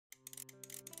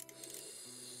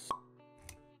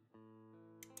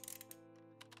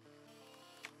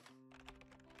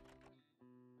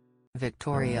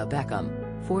Victoria Beckham,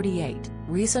 48,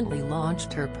 recently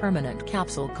launched her permanent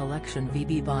capsule collection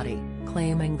VB Body,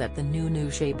 claiming that the new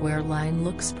shapewear line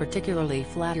looks particularly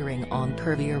flattering on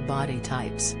curvier body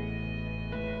types.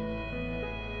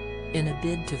 In a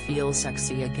bid to feel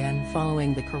sexy again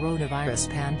following the coronavirus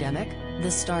pandemic,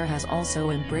 the star has also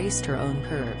embraced her own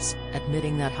curves,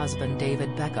 admitting that husband David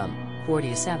Beckham,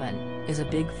 47, is a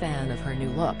big fan of her new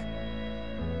look.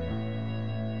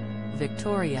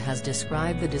 Victoria has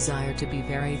described the desire to be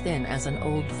very thin as an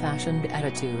old-fashioned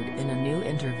attitude in a new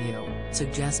interview,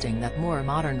 suggesting that more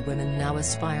modern women now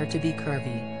aspire to be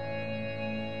curvy.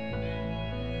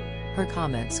 Her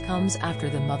comments comes after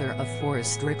the mother of four's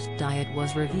strict diet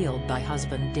was revealed by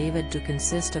husband David to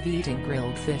consist of eating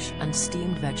grilled fish and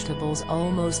steamed vegetables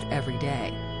almost every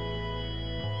day.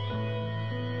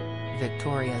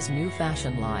 Victoria's new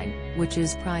fashion line, which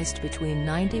is priced between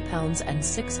 £90 and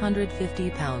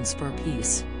 £650 per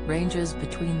piece, ranges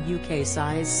between UK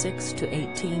size 6 to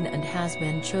 18 and has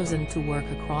been chosen to work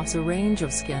across a range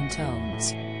of skin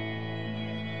tones.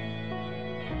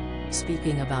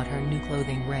 Speaking about her new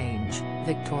clothing range,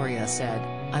 Victoria said,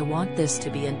 "I want this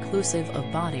to be inclusive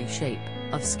of body shape,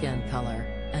 of skin color,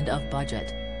 and of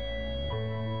budget.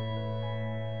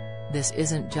 This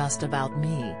isn't just about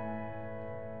me.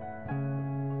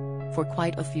 For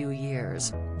quite a few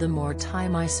years, the more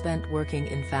time I spent working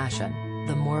in fashion,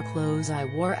 the more clothes I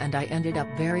wore, and I ended up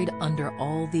buried under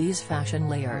all these fashion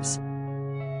layers.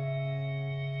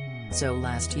 So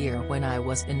last year when I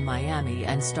was in Miami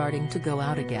and starting to go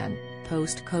out again,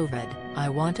 post-COVID, I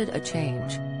wanted a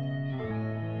change.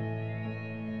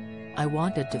 I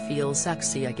wanted to feel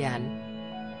sexy again."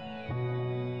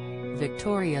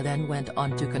 Victoria then went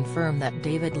on to confirm that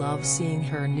David loves seeing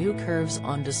her new curves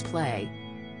on display.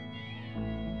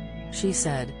 She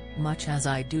said, "Much as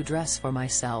I do dress for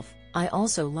myself, I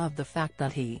also love the fact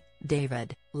that he,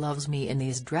 David, loves me in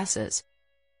these dresses.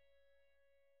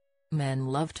 Men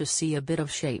love to see a bit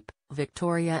of shape,"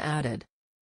 Victoria added.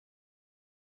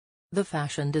 The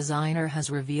fashion designer has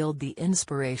revealed the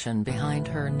inspiration behind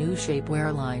her new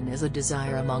shapewear line is a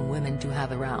desire among women to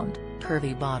have a round,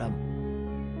 curvy bottom.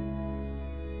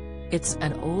 "It's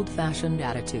an old-fashioned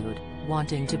attitude,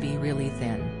 wanting to be really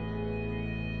thin.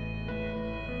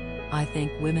 I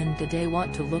think women today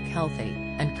want to look healthy,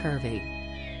 and curvy.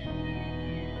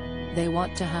 They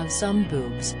want to have some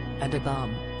boobs, and a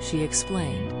bum," she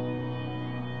explained.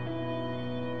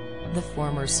 The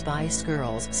former Spice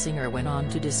Girls singer went on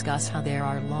to discuss how there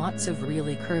are lots of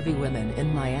really curvy women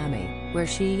in Miami, where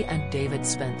she and David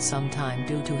spent some time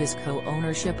due to his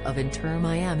co-ownership of Inter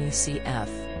Miami CF.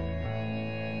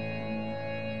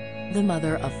 The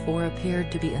mother of four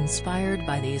appeared to be inspired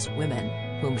by these women,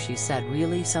 whom she said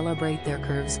really celebrate their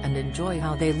curves and enjoy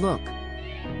how they look.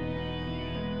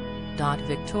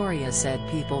 Victoria said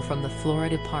people from the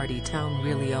Florida party town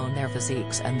really own their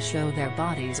physiques and show their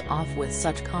bodies off with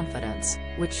such confidence,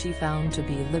 which she found to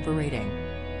be liberating.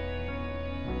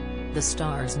 The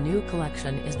star's new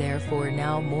collection is therefore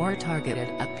now more targeted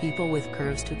at people with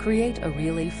curves to create a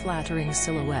really flattering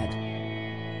silhouette.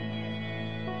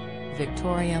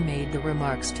 Victoria made the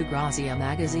remarks to Grazia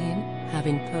magazine,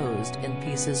 having posed in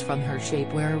pieces from her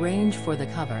shapewear range for the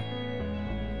cover.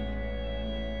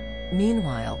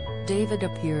 Meanwhile, David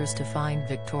appears to find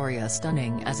Victoria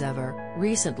stunning as ever,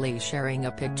 recently sharing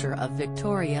a picture of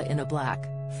Victoria in a black,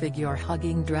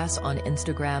 figure-hugging dress on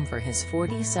Instagram for his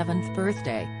 47th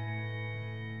birthday.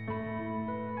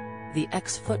 The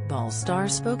ex-football star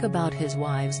spoke about his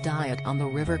wife's diet on the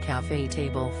River Cafe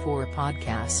Table 4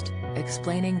 podcast,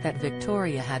 explaining that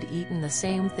Victoria had eaten the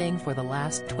same thing for the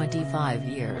last 25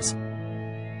 years.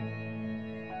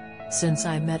 "Since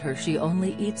I met her, she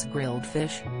only eats grilled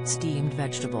fish, steamed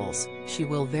vegetables, she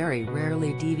will very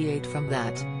rarely deviate from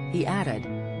that," he added.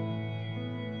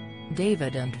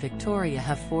 David and Victoria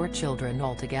have 4 children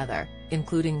altogether,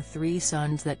 including 3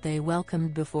 sons that they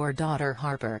welcomed before daughter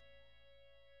Harper.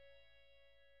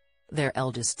 Their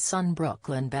eldest son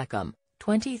Brooklyn Beckham,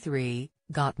 23,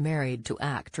 got married to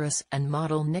actress and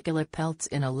model Nicola Peltz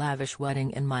in a lavish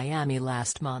wedding in Miami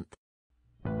last month.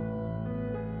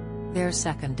 Their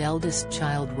second eldest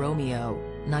child Romeo,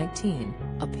 19,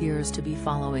 appears to be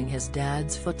following his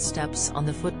dad's footsteps on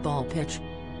the football pitch.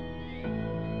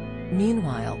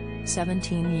 Meanwhile,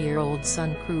 17-year-old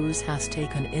son Cruz has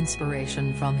taken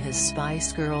inspiration from his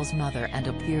Spice Girls mother and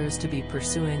appears to be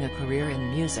pursuing a career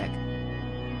in music.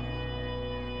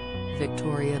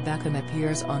 Victoria Beckham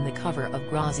appears on the cover of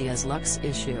Grazia's Luxe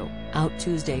issue, out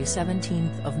Tuesday 17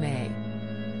 May.